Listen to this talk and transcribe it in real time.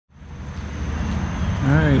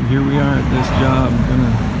Alright, here we are at this job. I'm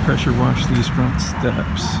gonna pressure wash these front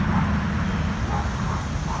steps.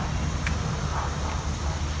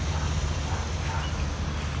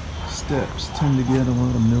 Steps tend to get a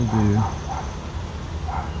lot of mildew.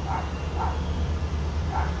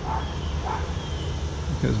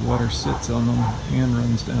 Because water sits on them and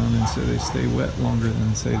runs down, and so they stay wet longer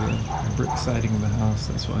than, say, the brick siding of the house.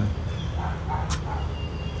 That's why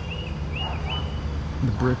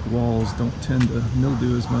the brick walls don't tend to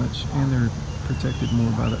mildew as much, and they're protected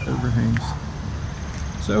more by the overhangs.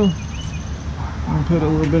 So I'm going to put a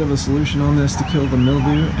little bit of a solution on this to kill the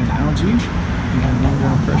mildew and algae, and then we're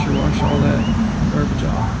going to pressure wash all that garbage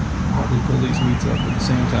off. Probably pull these weeds up at the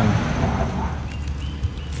same time.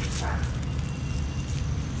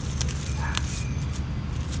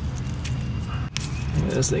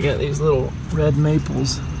 Yes, they got these little red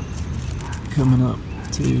maples coming up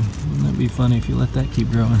too. Wouldn't that be funny if you let that keep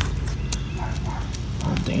growing?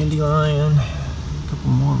 A dandelion, a couple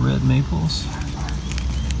more red maples.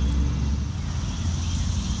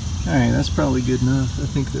 Alright, that's probably good enough. I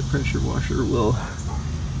think the pressure washer will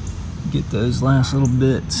get those last little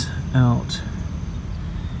bits out,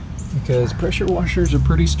 because pressure washers are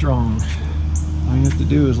pretty strong. All you have to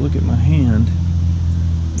do is look at my hand.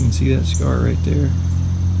 You can see that scar right there.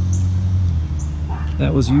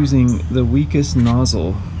 That was using the weakest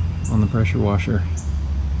nozzle on the pressure washer.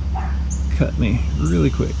 Cut me really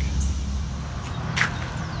quick.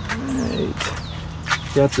 Alright,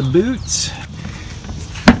 got the boots.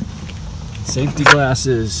 Safety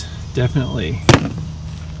glasses, definitely.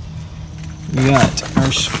 We got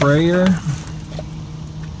our sprayer.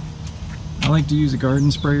 I like to use a garden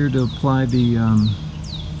sprayer to apply the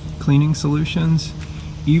cleaning solutions.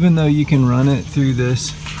 Even though you can run it through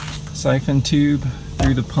this siphon tube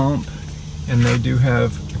through the pump, and they do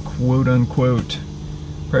have quote-unquote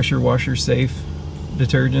pressure washer safe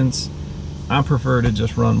detergents, I prefer to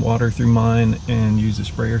just run water through mine and use a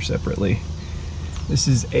sprayer separately. This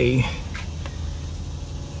is a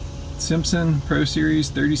Simpson Pro Series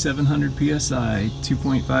 3700 PSI,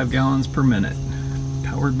 2.5 gallons per minute,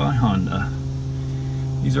 powered by Honda.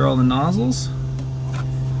 These are all the nozzles.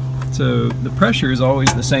 So the pressure is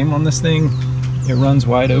always the same on this thing. It runs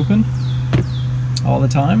wide open all the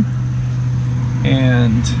time,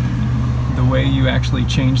 and the way you actually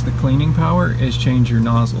change the cleaning power is change your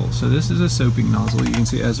nozzle. So this is a soaping nozzle. You can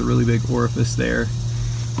see it has a really big orifice there,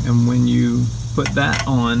 and when you put that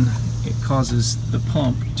on, it causes the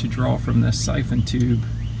pump to draw from this siphon tube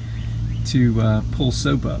to pull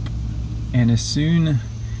soap up. And as soon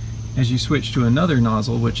as you switch to another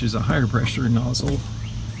nozzle, which is a higher pressure nozzle,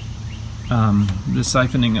 the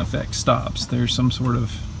siphoning effect stops. There's some sort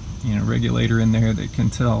of regulator in there that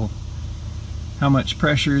can tell how much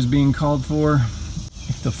pressure is being called for.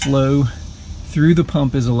 If the flow through the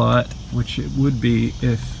pump is a lot, which it would be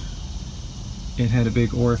if it had a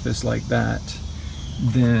big orifice like that,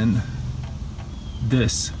 then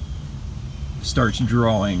this starts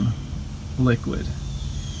drawing liquid.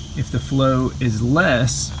 If the flow is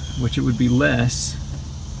less, which it would be less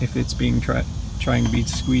if it's being trying to be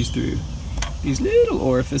squeezed through these little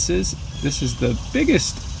orifices. This is the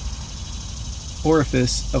biggest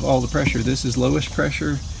orifice of all the pressure. This is lowest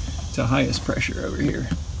pressure to highest pressure over here.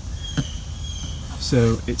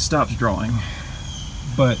 So it stops drawing.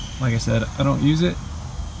 But like I said, I don't use it.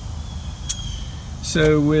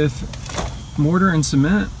 So with mortar and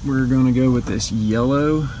cement, we're going to go with this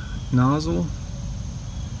yellow nozzle.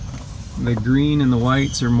 The green and the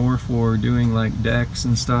whites are more for doing like decks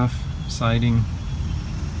and stuff, siding.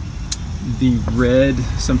 The red,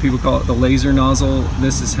 some people call it the laser nozzle.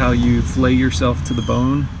 This is how you flay yourself to the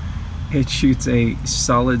bone. It shoots a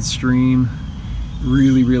solid stream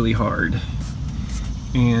really, really hard,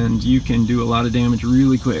 and you can do a lot of damage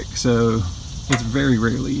really quick. So it's very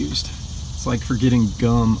rarely used. It's like for getting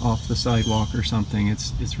gum off the sidewalk or something.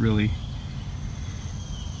 It's really,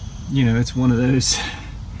 it's one of those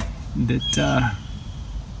that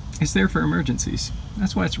it's there for emergencies.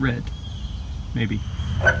 That's why it's red, maybe.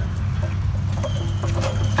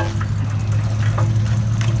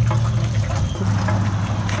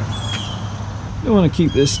 You don't want to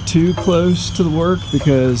keep this too close to the work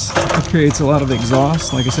because it creates a lot of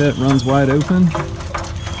exhaust. Like I said, it runs wide open.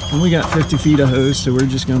 And we got 50 feet of hose, so we're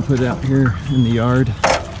just going to put it out here in the yard.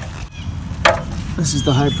 This is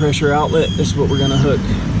the high pressure outlet. This is what we're going to hook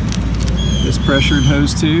this pressured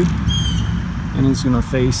hose to, and it's going to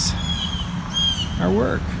face our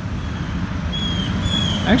work.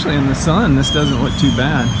 Actually, in the sun, this doesn't look too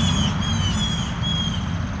bad.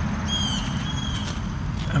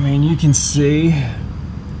 I mean, you can see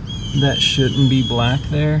that shouldn't be black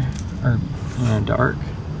there, or kind of dark,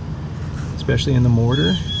 especially in the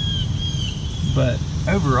mortar. But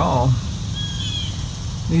overall,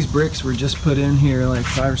 these bricks were just put in here like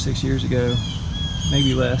 5 or 6 years ago,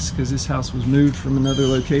 maybe less, because this house was moved from another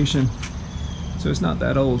location, so it's not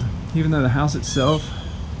that old. Even though the house itself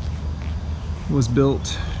was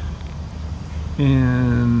built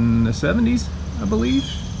in the 70s, I believe.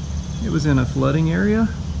 It was in a flooding area,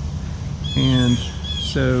 and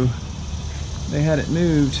so they had it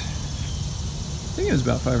moved, I think it was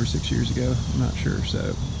about 5 or 6 years ago, I'm not sure.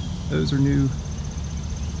 So those are new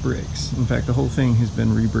bricks. In fact, the whole thing has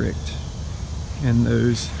been re-bricked, and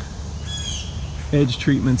those edge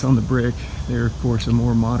treatments on the brick, they're of course a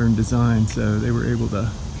more modern design, so they were able to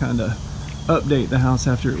kind of update the house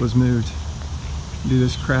after it was moved. Do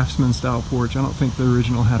this craftsman style porch. I don't think the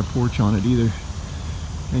original had a porch on it either.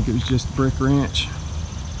 I think it was just brick ranch.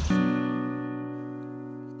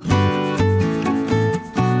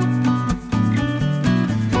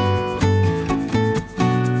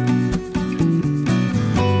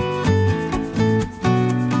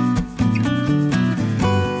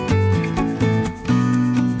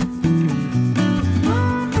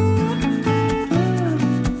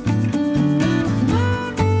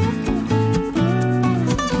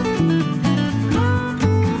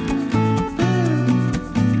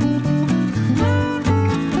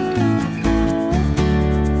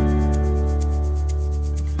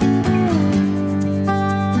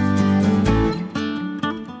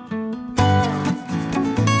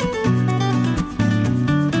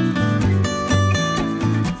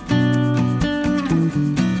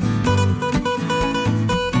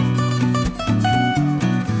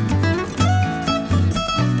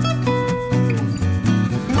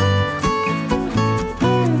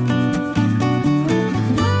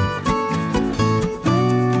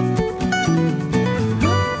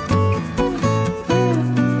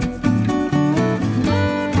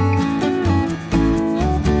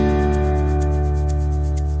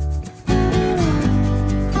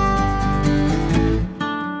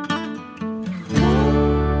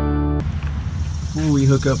 Before we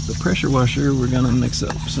hook up the pressure washer, we're going to mix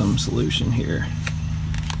up some solution here.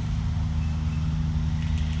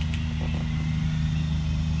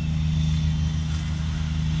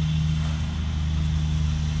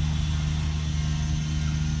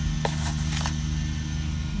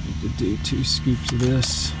 Need to do 2 scoops of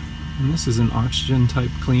this. And this is an oxygen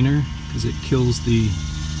type cleaner because it kills the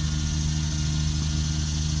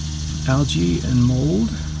algae and mold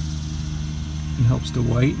and helps to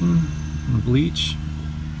whiten and bleach,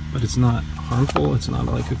 but it's not harmful. It's not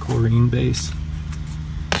like a chlorine base,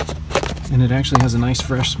 and it actually has a nice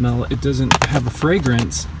fresh smell. It doesn't have a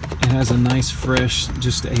fragrance. It has a nice fresh,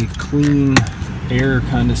 just a clean air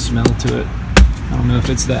kind of smell to it. I don't know if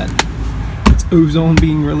it's that it's ozone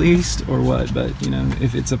being released or what, but you know,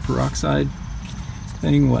 if it's a peroxide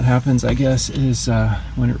thing, what happens, I guess, is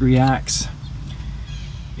when it reacts,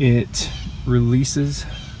 it releases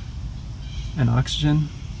an oxygen,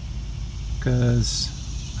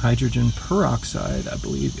 because hydrogen peroxide, I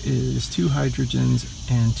believe, is 2 hydrogens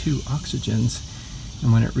and 2 oxygens,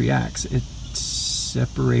 and when it reacts, it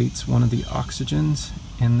separates one of the oxygens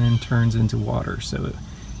and then turns into water. So it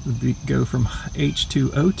would go from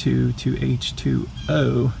H2O2 to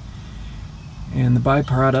H2O, and the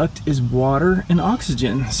byproduct is water and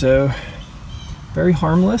oxygen. So very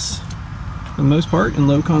harmless for the most part in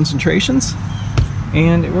low concentrations,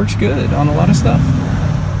 and it works good on a lot of stuff.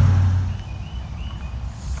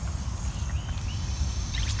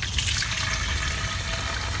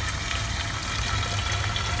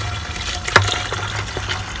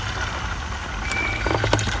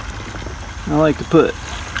 I like to put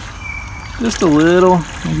just a little,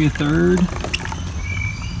 maybe 1/3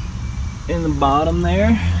 in the bottom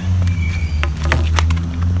there.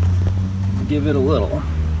 Give it a little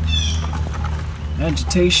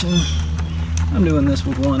agitation. I'm doing this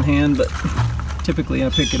with one hand, but typically I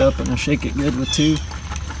pick it up and I shake it good with 2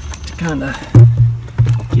 to kind of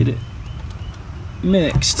get it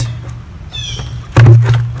mixed.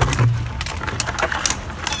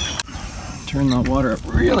 Turn the water up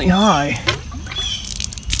really high.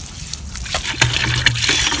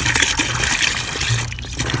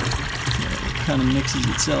 It kind of mixes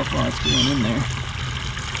itself while it's going in there.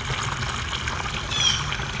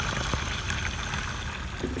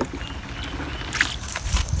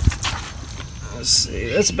 Let's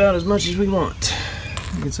see, that's about as much as we want.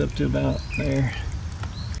 It gets up to about there.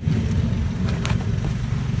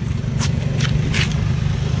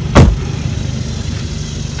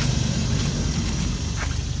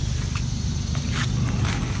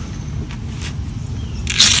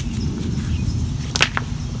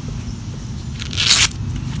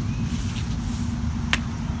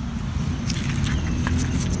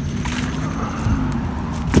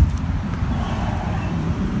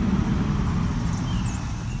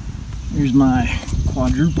 Here's my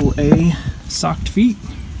quadruple A socked feet.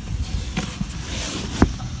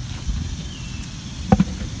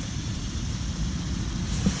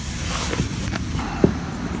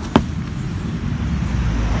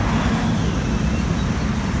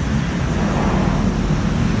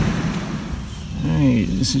 Alright,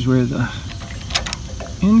 this is where the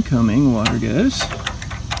incoming water goes. See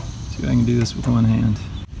if I can do this with one hand.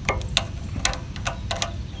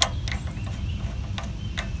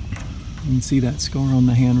 You can see that scar on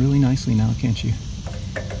the hand really nicely now, can't you?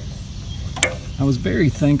 I was very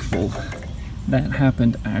thankful that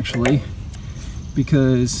happened actually,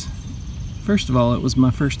 because first of all, it was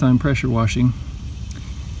my first time pressure washing.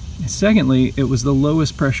 And secondly, it was the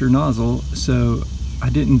lowest pressure nozzle, so I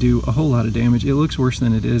didn't do a whole lot of damage. It looks worse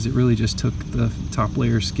than it is. It really just took the top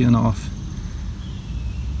layer of skin off,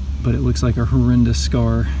 but it looks like a horrendous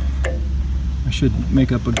scar. I should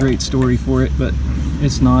make up a great story for it, but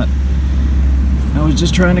it's not. I was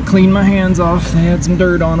just trying to clean my hands off. They had some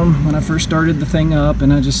dirt on them when I first started the thing up,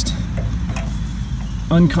 and I just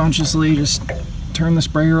unconsciously just turned the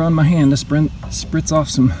sprayer on my hand to spritz off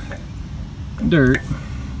some dirt,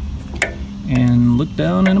 and looked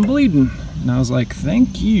down and I'm bleeding. And I was like,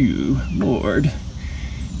 thank you, Lord,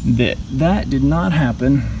 that did not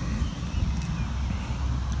happen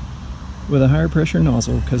with a higher pressure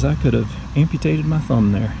nozzle, because I could have amputated my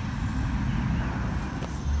thumb there.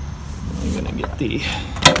 I'm gonna get the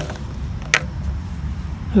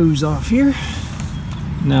hose off here.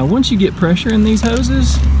 Now, once you get pressure in these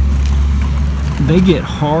hoses, they get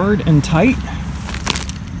hard and tight,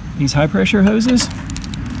 these high pressure hoses.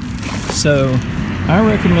 So I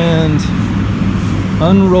recommend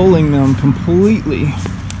unrolling them completely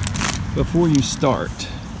before you start,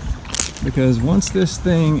 because once this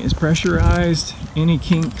thing is pressurized, any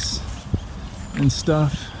kinks and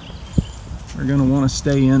stuff are going to want to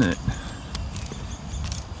stay in it.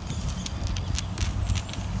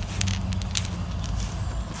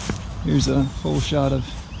 Here's a full shot of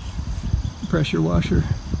the pressure washer.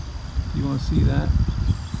 You want to see that?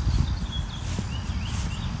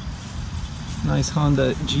 Nice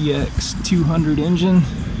Honda GX 200 engine.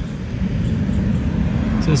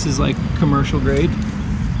 So this is like commercial grade.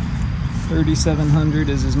 3700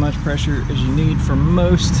 is as much pressure as you need for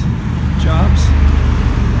most jobs.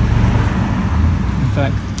 In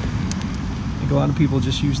fact, I think a lot of people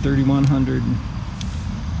just use 3100 and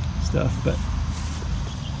stuff, but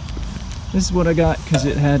this is what I got because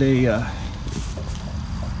it had a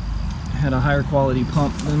higher quality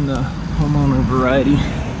pump than the homeowner variety.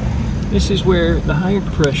 This is where the higher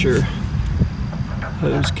pressure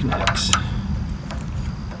hose connects.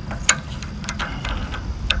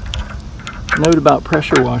 Note about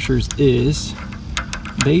pressure washers is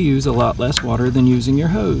they use a lot less water than using your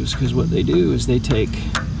hose, because what they do is they take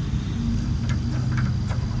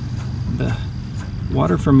the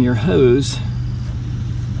water from your hose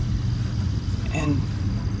and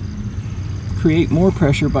create more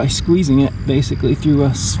pressure by squeezing it basically through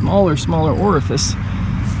a smaller orifice.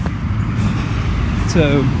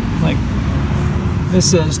 So, like, this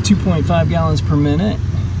says 2.5 gallons per minute.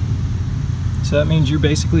 So that means you're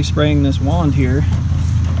basically spraying this wand here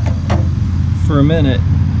for a minute,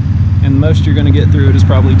 and most you're going to get through it is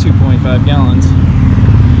probably 2.5 gallons.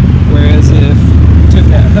 Whereas if you took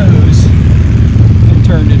that hose and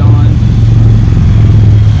turned it on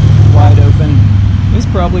wide open, it's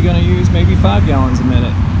probably going to use maybe 5 gallons a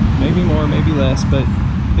minute. Maybe more, maybe less, but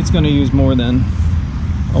it's going to use more than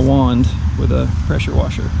a wand with a pressure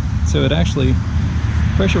washer. So it actually,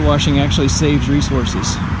 pressure washing actually saves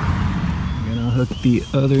resources. I'm gonna hook the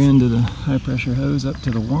other end of the high pressure hose up to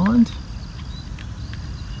the wand.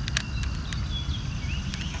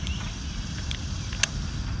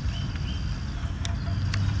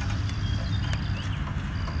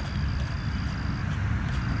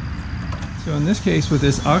 So in this case, with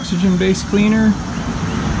this oxygen-based cleaner,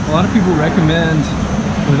 a lot of people recommend,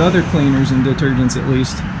 with other cleaners and detergents at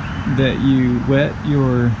least, that you wet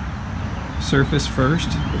your surface first,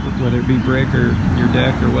 whether it be brick or your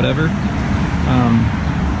deck or whatever.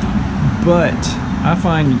 But I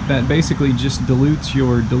find that basically just dilutes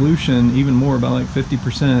your dilution even more, by like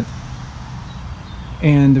 50%.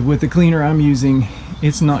 And with the cleaner I'm using,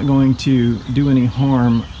 it's not going to do any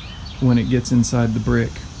harm when it gets inside the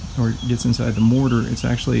brick or gets inside the mortar. It's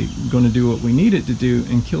actually going to do what we need it to do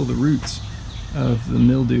and kill the roots of the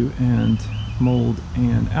mildew and mold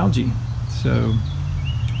and algae. So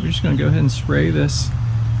we're just going to go ahead and spray this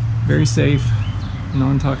very safe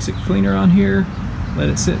non-toxic cleaner on here, let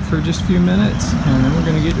it sit for just a few minutes, and then we're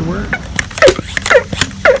going to get to work.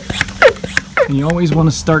 And you always want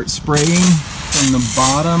to start spraying from the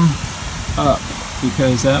bottom up,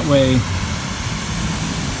 because that way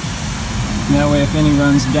if any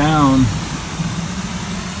runs down,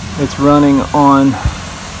 it's running on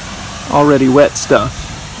already wet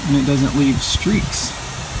stuff and it doesn't leave streaks.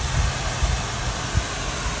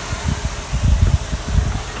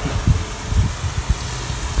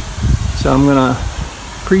 So I'm gonna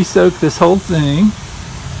pre-soak this whole thing,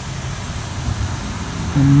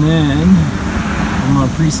 and then I'm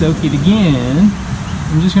gonna pre-soak it again.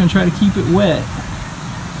 I'm just gonna try to keep it wet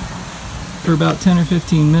for about 10 or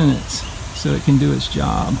 15 minutes so it can do its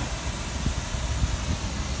job.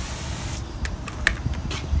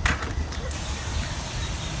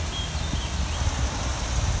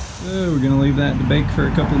 So we're gonna leave that to bake for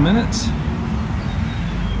a couple of minutes.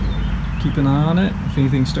 Keep an eye on it. If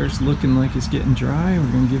anything starts looking like it's getting dry,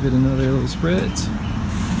 we're going to give it another little spritz.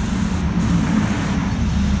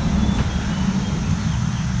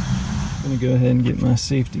 I'm going to go ahead and get my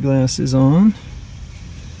safety glasses on.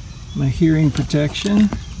 My hearing protection,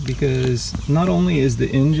 because not only is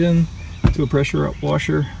the engine to a pressure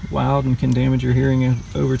washer loud and can damage your hearing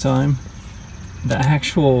over time, the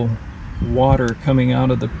actual water coming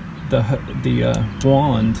out of the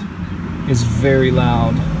wand is very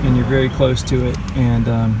loud, and you're very close to it, and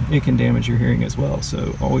it can damage your hearing as well.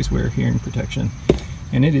 So always wear hearing protection.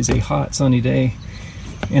 And it is a hot sunny day,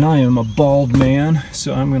 and I am a bald man,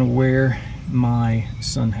 so I'm going to wear my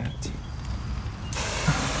sun hat.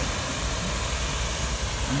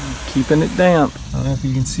 Keeping it damp. I don't know if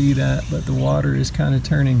you can see that, but the water is kind of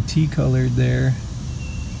turning tea colored there,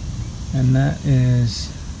 and that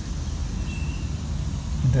is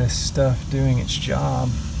the stuff doing its job.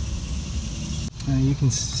 Now you can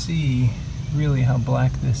see really how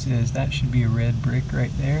black this is. That should be a red brick right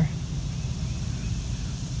there.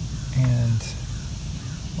 And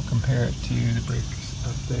we'll compare it to the bricks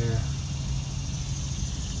up there.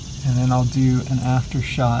 And then I'll do an after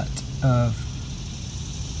shot of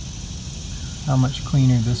how much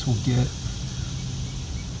cleaner this will get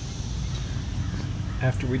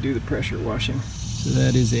after we do the pressure washing. So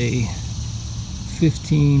that is a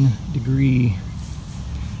 15-degree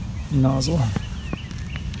nozzle.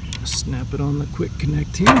 Snap it on the quick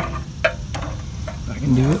connect here. If I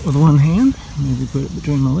can do it with one hand, maybe put it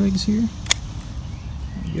between my legs here.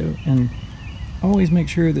 There you go. And always make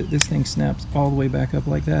sure that this thing snaps all the way back up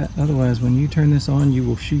like that. Otherwise, when you turn this on, you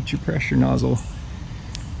will shoot your pressure nozzle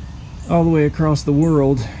all the way across the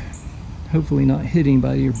world. Hopefully not hitting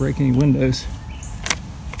anybody or break any windows.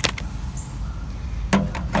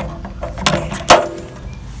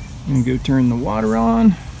 I'm gonna go turn the water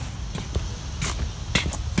on.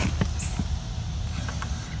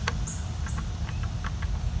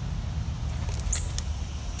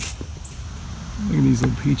 Look at these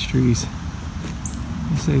little peach trees.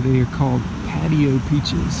 They say they are called patio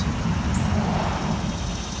peaches.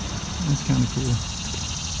 That's kind of cool.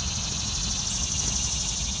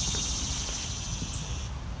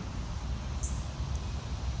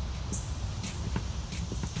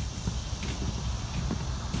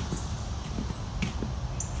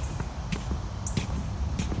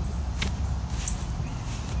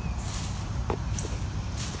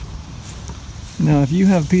 Now, if you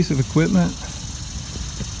have a piece of equipment,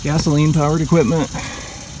 gasoline-powered equipment,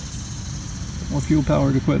 or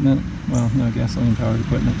fuel-powered equipment, well, no, gasoline-powered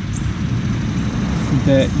equipment,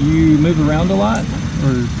 that you move around a lot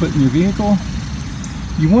or put in your vehicle,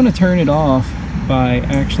 you want to turn it off by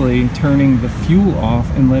actually turning the fuel off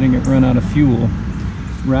and letting it run out of fuel,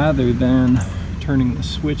 rather than turning the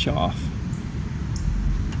switch off.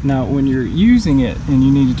 Now, when you're using it and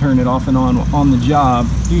you need to turn it off and on the job,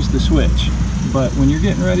 use the switch. But when you're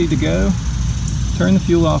getting ready to go, turn the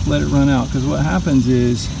fuel off, let it run out. Because what happens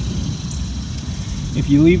is, if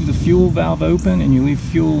you leave the fuel valve open and you leave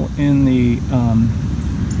fuel in the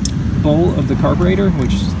bowl of the carburetor,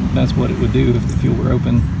 which that's what it would do if the fuel were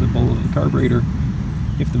open, the bowl of the carburetor.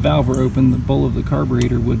 If the valve were open, the bowl of the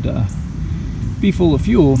carburetor would be full of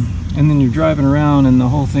fuel, and then you're driving around and the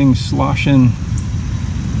whole thing's sloshing.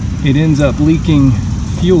 It ends up leaking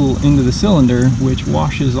fuel into the cylinder, which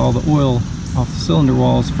washes all the oil off the cylinder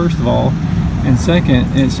walls, first of all, and second,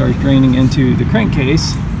 it starts draining into the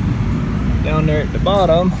crankcase down there at the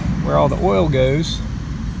bottom where all the oil goes,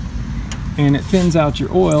 and it thins out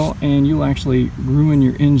your oil, and you'll actually ruin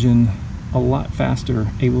your engine a lot faster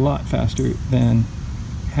than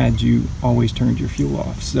had you always turned your fuel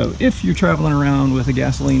off. So if you're traveling around with a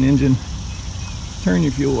gasoline engine, turn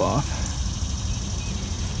your fuel off.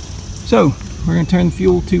 So we're going to turn the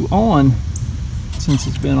fuel to on since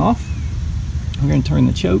it's been off. We're going to turn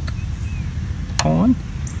the choke on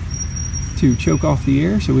to choke off the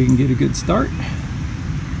air so we can get a good start.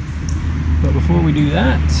 before we do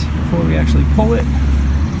that, before we actually pull it,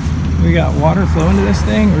 we got water flowing to this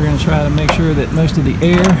thing. We're going to try to make sure that most of the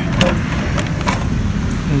air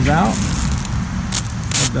is out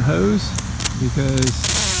of the hose, because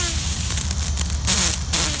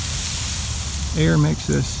air makes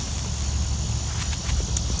this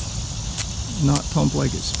not pump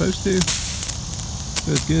like it's supposed to.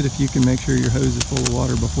 So it's good if you can make sure your hose is full of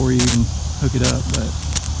water before you even hook it up. But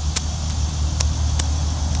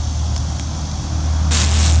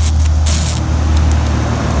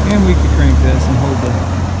and we could crank this and hold the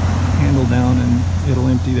handle down and it'll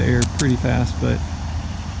empty the air pretty fast, but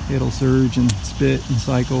it'll surge and spit and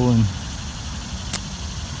cycle, and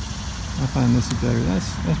I find this is better.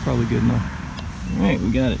 That's probably good enough. Alright,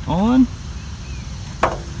 we got it on.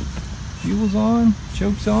 Fuel's on,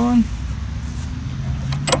 choke's on.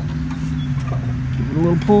 Give it a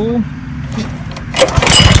little pull.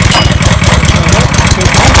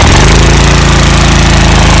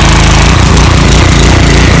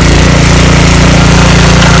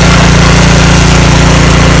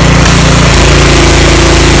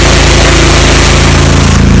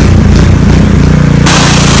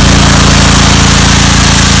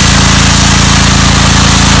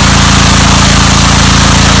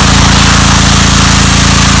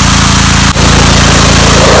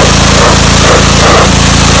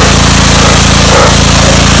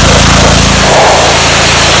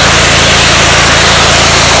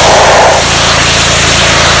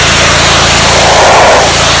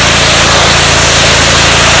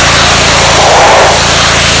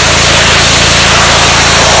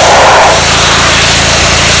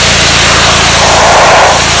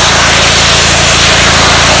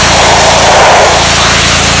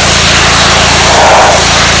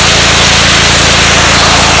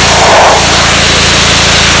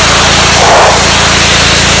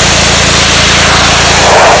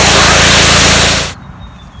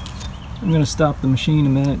 I'm going to stop the machine a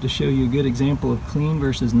minute to show you a good example of clean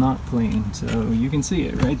versus not clean. So you can see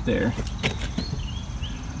it right there.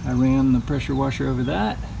 I ran the pressure washer over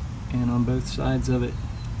that, and on both sides of it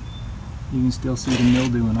you can still see the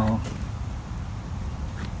mildew and all.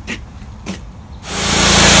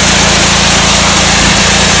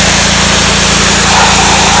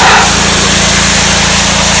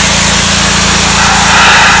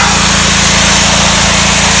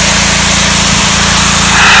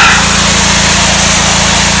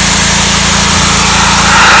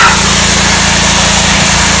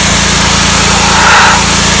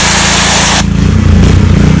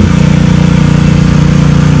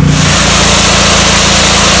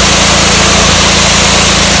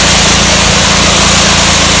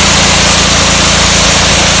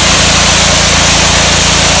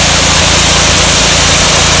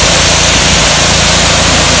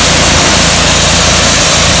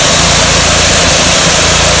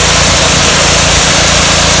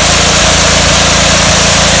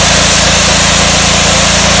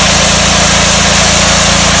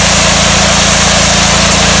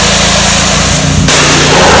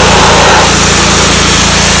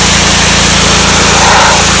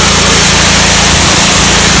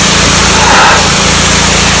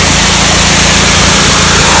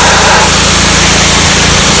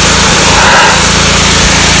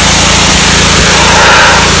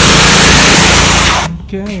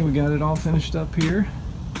 Okay, we got it all finished up here.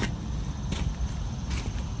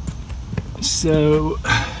 So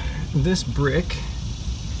this brick,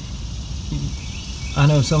 I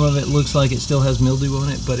know some of it looks like it still has mildew on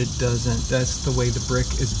it, but it doesn't. That's the way the brick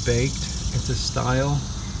is baked. It's a style.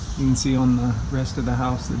 You can see on the rest of the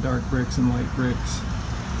house the dark bricks and light bricks.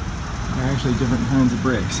 They're actually different kinds of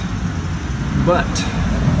bricks. But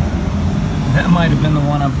that might have been the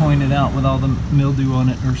one I pointed out with all the mildew on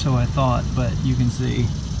it, or so I thought, but you can see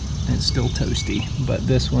it's still toasty. But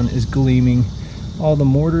this one is gleaming. All the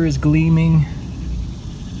mortar is gleaming.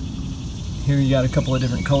 Here you got a couple of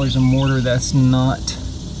different colors of mortar. That's not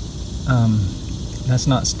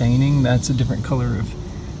staining. That's a different color of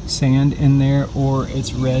sand in there, or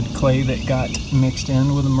it's red clay that got mixed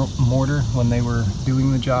in with the mortar when they were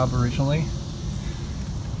doing the job originally.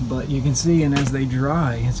 But you can see, and as they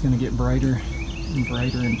dry, it's going to get brighter and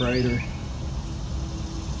brighter and brighter.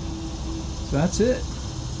 So that's it.